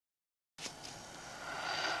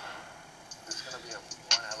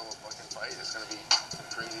it's gonna be some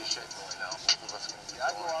crazy shit going down. Both of us are gonna be.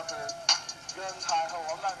 I go out there, guns high ho.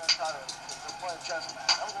 I'm not gonna try to play a chess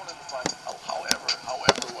match. I'm going in the fight. However,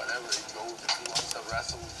 whatever. You can go if he wants to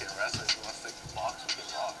wrestle, we can wrestle. If he wants to box, we can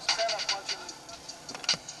box. Stand up punching.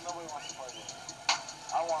 Nobody wants to play with him.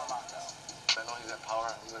 I want him knocked out. I know he's got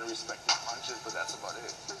power. I'm gonna respect his punches, but that's about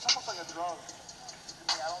it. It's almost like a drug. I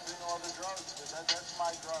mean, I don't do no other drugs, but that's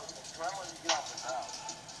my drug. Adrenaline, you get off the ground.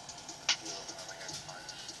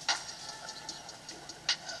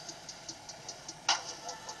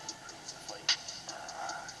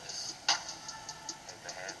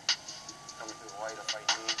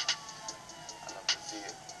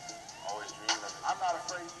 I'm not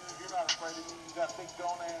afraid of you. You're not afraid of me. You got big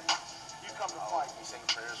donuts. You come to fight. I sing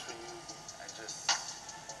prayers for you, and just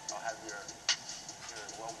I'll have your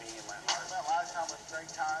well-being in my heart. That last time was a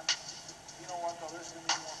great time. You know what though? This is gonna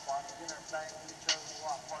be more fun. We're gonna bang on each other. We'll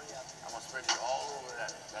go out and party after. I'm gonna spread you all over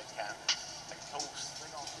that canvas, like toast.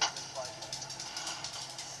 We're gonna see this fight.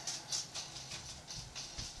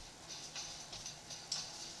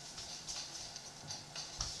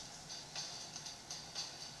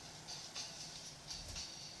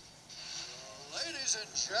 Ladies and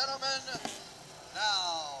gentlemen,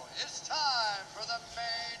 now it's time for the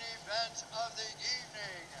main event of the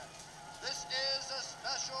evening. This is a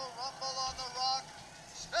special Rumble on the Rock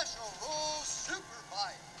Special Rules Super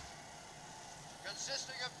Fight,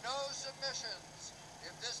 consisting of no submissions.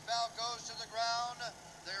 If this bout goes to the ground,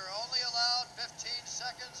 they are only allowed 15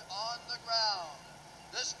 seconds on the ground.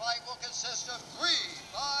 This fight will consist of 3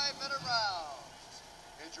 5-minute rounds.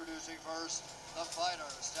 Introducing first, the fighter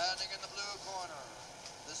standing in the blue corner.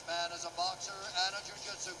 This man is a boxer and a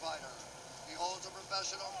jiu-jitsu fighter. He holds a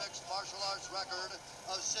professional mixed martial arts record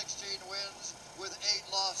of 16 wins with 8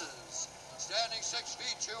 losses. Standing 6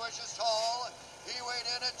 feet 2 inches tall, he weighed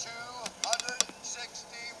in at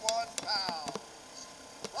 261 pounds.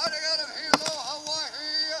 Fighting out of Hilo,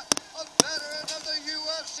 Hawaii, a veteran of the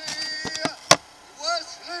UFC,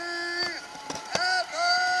 Wesley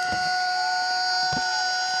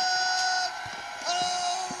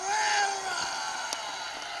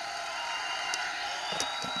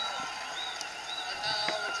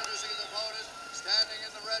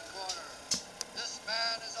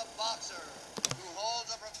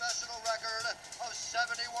of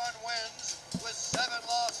 71 wins with 7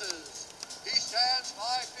 losses. He stands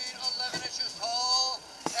 5 feet 11 inches tall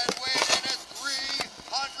and weighs in at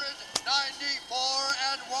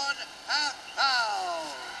 394.5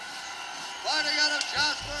 pounds. Fighting out of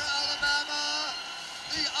Jasper, Alabama,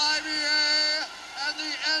 the IBA and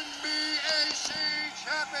the NBAC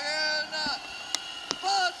champion,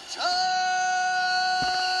 Butterbean.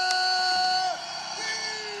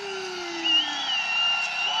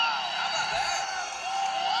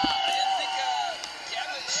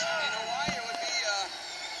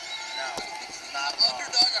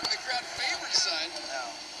 Underdog on the crowd favorite side. No.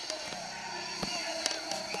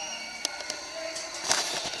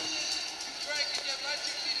 Greg, can you right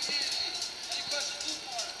your feet immediately? Any questions, blue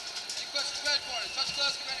corner? Any questions, red corner? Touch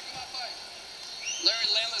gloves, get ready to come out fight. Larry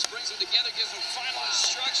Landless brings them together, gives them final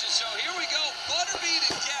instructions. So here we go, Butterbean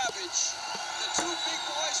and Cabbage. The 2 big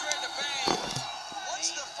boys ready to bang.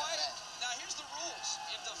 Once the fight, now here's the rules.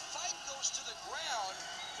 If the fight goes to the ground,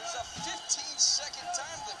 there's a 15-second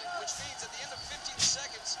time limit, which means at the end of 15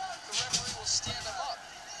 seconds, the referee will stand them up.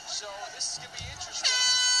 So this is going to be interesting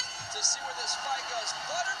to see where this fight goes.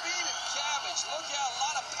 Butterbean and Cabbage, look out, a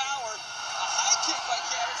lot of power. A high kick by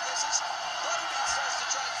Cabbage misses. Butterbean starts to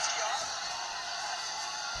try to tee off.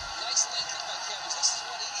 Nice leg kick by Cabbage. This is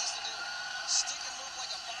what he needs to do. Stick and move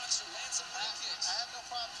like a boxer, land some leg kicks. I have no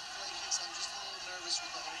problem with leg kicks. I'm just a little nervous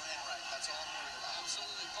with the whole hand right. That's all I'm worried about.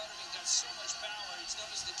 Absolutely, Butterbean got so much power. He's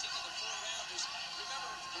known as the king of the 4-rounders.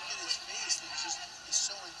 Remember, look at his face. He's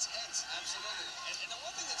so intense. Absolutely. And the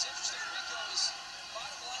one thing that's interesting, Rico, is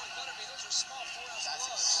bottom line with Butterbean, those are small 4-ounce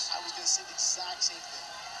gloves. I was going to say the exact same thing.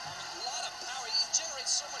 I mean, a lot of power. He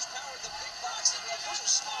generates so much power with the big boxing gloves. Those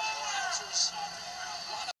are small 4-ouncers.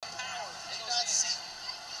 A lot of power. Did you not see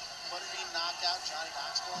Butterbean knocked out Johnny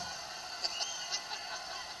Knoxville?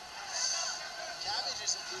 Cabbage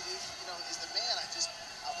is the man.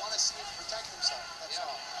 I want to see him protect himself. That's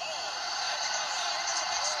all.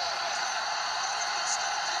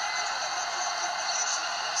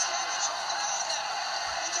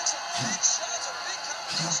 He took some big shots, a big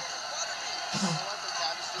combination from Butterbean. You know what? The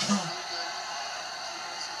Cabbage did really good.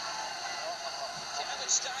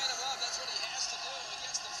 Cabbage tying him up. That's what he has to do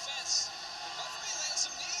against the fence. Butterbean lands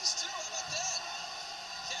some knees too. How about that?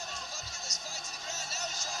 Cabbage would love to get this fight to the ground. Now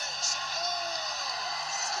he's trying to.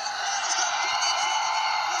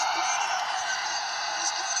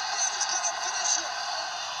 He's got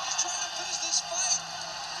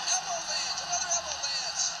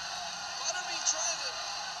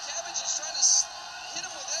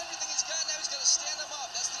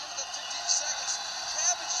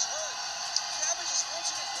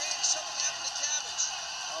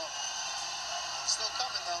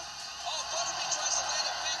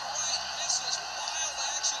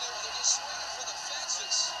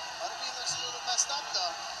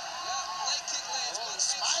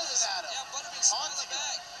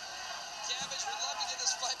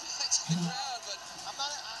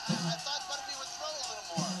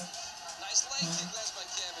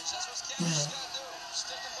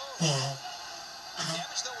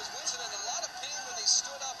Cabbage, though, was losing in a lot of pain when they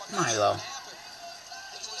stood up. I'm not Milo. sure what happened.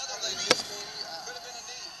 There's another leg kick. Could have been a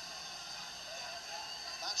knee.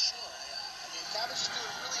 Not sure. I mean, Cabbage is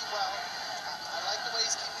doing really well. I like the way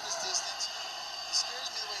he's keeping his distance. It scares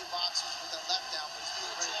me the way he boxes with that left down, but he's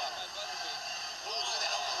doing very well. By Butterbean. Oh, look at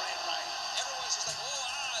that elbow right. Everyone's just like,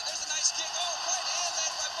 there's a nice kick. Right hand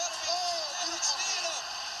landed by Butterbean. Beautiful knee.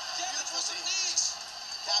 Cabbage with some knees.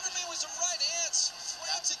 Butterbean with some right hands.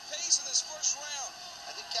 Frantic pace in this first round.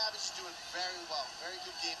 I think Cabbage is doing very well. Very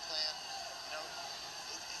good game plan.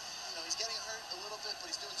 He's getting hurt a little bit, but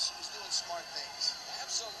he's doing smart things.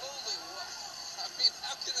 Absolutely. I mean,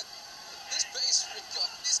 how can this pace, Rico?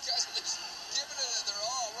 These guys are just giving it their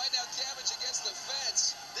all. Right now, Cabbage against the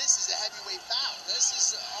fence. This is a heavyweight bout. This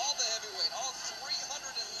is all the heavyweight. All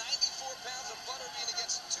 394 pounds of Butterbean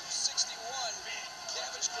against 261.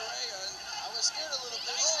 Cabbage Correira. I was scared a little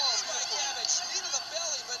bit. Nice by Cabbage. Knee to the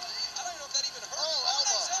belly, but I don't even know if that even hurt. Elbow.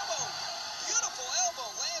 Nice elbow. Beautiful elbow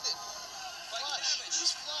landed by Cabbage.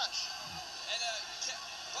 He's flush. And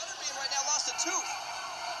Butterbean right now lost a tooth.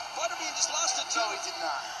 Butterbean just lost a tooth. No, he did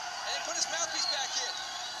not. And he put his mouthpiece back in.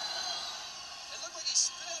 It looked like he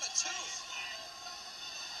spit out a tooth.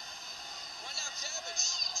 Right now, Cabbage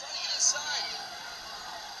trying to get inside.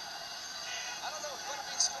 I don't know if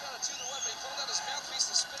Butterbean spit out a tooth or what, but he pulled out his mouthpiece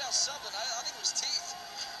and spit out something. I think it was teeth.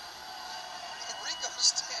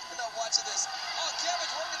 Rico's standing up watching this.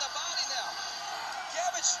 Cabbage working the body now.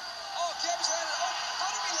 Cabbage landed.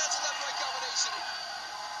 Butterbean lands a left-right combination.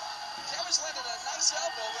 Cabbage landed a nice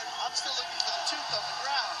elbow, but I'm still looking for the tooth on the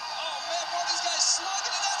ground. man, both these guys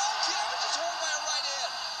slugging it out. Cabbage is hurt by a right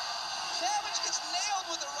hand. Cabbage gets nailed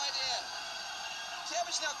with the right hand.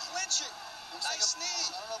 Cabbage now clinching. Looks Nice like knee.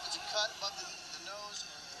 I don't know if it's a cut above the nose.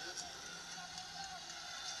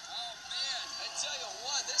 Man, I tell you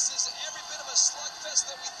what, this is every bit of a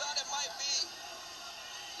slugfest that we thought it might be.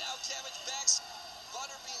 Now Cabbage backs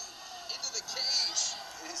Butterbean into the cage.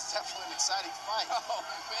 It is definitely an exciting fight. Oh,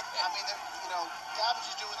 man. I mean, Cabbage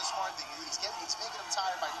is doing the smart thing. He's making him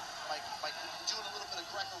tired by doing a little bit of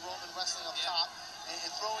Greco-Roman wrestling up top and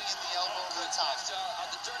throwing in the elbow over the top. On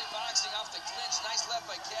the dirty boxing off the clinch. Nice left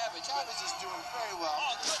by Cabbage. Cabbage is doing very well.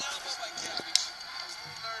 Good elbow by Cabbage. I was a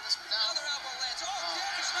little nervous, but now Another elbow lands.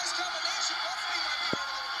 Cabbage, nice combination. Butterbean might be hurt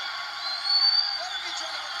a little bit. Butterbean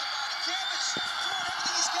trying to work the body. Cabbage throwing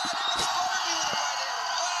everything he's got into this Butterbean with the right hand.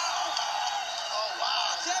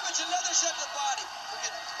 Wow. Cabbage, another shot to the body. look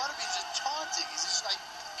at Butterbean's just taunting. He's just like,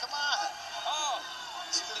 come on.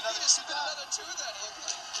 He just spit another two that looked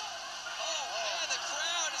like. Man, the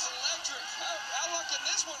crowd is electric. How long can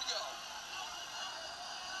this one go?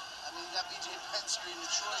 I mean, you got BJ Penn screaming,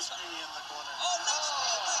 Troy screaming in the corner. Nice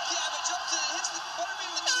by Cabbage. Hits the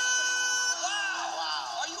Butterbean with the chin.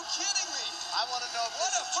 Wow. Are you kidding me? I want to know if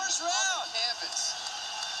What a there's first tooth on round. the canvas.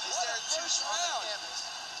 Is What there a a tooth first on the round. canvas?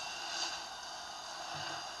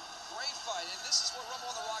 Great fight, and this is what Rumble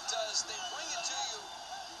on the Rock does. They bring it to you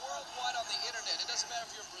worldwide on the internet. It doesn't matter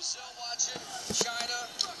if you're in Brazil watching, China,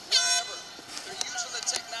 wherever. They're using the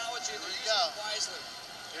technology and they're using it wisely.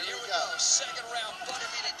 Here we go. Second round,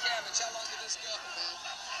 Butterbean and Cabbage. How long did this go?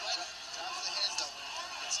 Right up. Drop the hands though when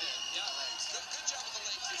it gets hit. Yeah. Good job with the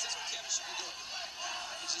leg kicks. That's what Cabbage should be doing.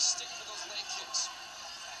 He's just sticking for those leg kicks.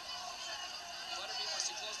 Butterbean wants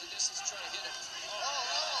to close the distance and try to hit it. Man,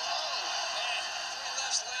 three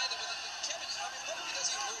lefts landed, but Cabbage, Butterbean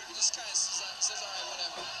doesn't even move. He just kind of says, all right,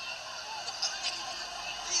 whatever.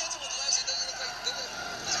 He hits it with lefts. It doesn't look like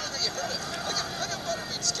you hurt him. Look at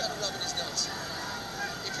Butterbean just kind of rubbing his nose.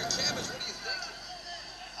 If you're Cabbage, what are you thinking?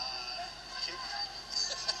 Kick.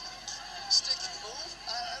 Stick and move?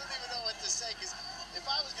 I don't even know what to say, because if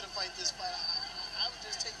I was going to fight this fight, I would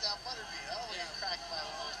just take down Butterbean. I don't want to get cracked by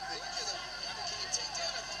one of those big. Look at him. Can you take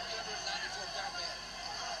down a 394-pound man?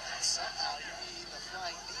 Somehow you need a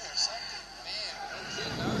flying knee or something. Man, no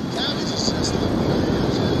kidding, no. Cabbage is just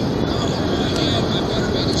looking Right hand by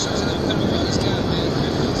Butterbean. He shows you the power he's got, man.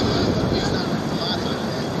 Butterbean's not very melodic,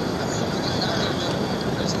 man.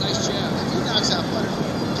 That's a nice jab. If he knocks out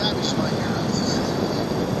Butterbean, Cabbage might hear us.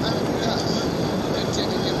 I hope he does. Good kick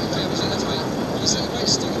again by Cabbage. That's why he said, right,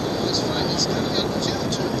 stick him with this fight. It's kind of good.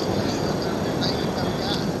 90-pound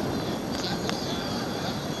guy. Can't move.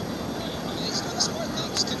 He's doing the smart thing.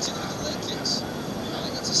 Just continue with the leg kicks. I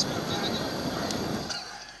think that's a smart thing to do.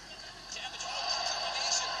 Cabbage, good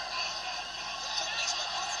combination. Good combination by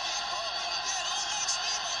Butterbean. Nice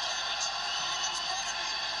knee by Cabbage. Here comes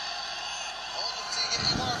Butterbean. Hold him till you get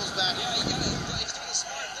your marbles back. Yeah, he's doing a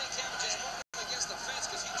smart thing. Cabbage is moving against the fence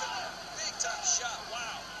because he took a big time shot.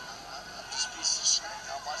 Wow. I'm just piece of shit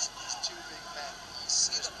now watching these two big men.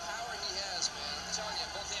 See the power he has, man. I'm telling you,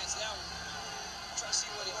 both hands.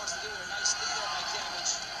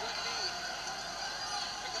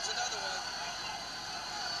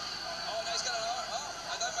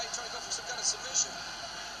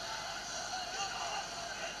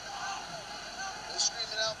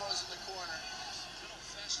 corner. Good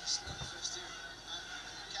old-fashioned slugfest here.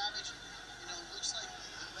 Cabbage, looks like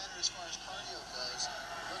the better as far as cardio goes.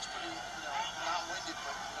 Looks pretty, not winded,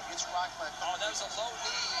 but gets rocked by a couple. Oh, that was a low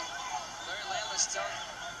knee. Larry Landless telling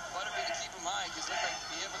Butterbean to keep him high because looked like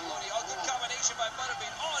he hit with a low knee. Oh, good combination by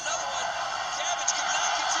Butterbean. Oh, another one. Cabbage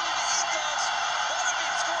cannot continue to eat those.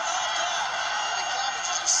 Butterbean's going off that. The Cabbage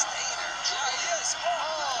is just staying there. Yeah, he is. Oh,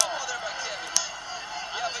 good elbow there by Cabbage.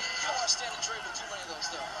 Yeah, but you don't want to stand and trade with too many of those,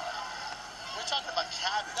 though. We're talking about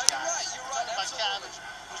Cabbage, No, you're guys. right. You're right. We're talking about Absolutely. Cabbage,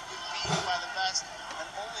 who's been beaten by the best and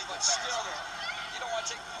only the But best. still, though, you don't want to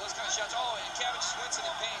take those kind of shots. Oh, and Cabbage is wincing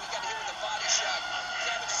in pain. He got hit with a body shot.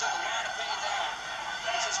 Cabbage is in a lot of pain now.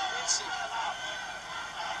 He's just wincing. I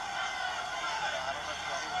don't know if he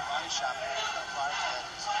got hit with a body shot, but he's got 5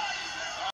 seconds.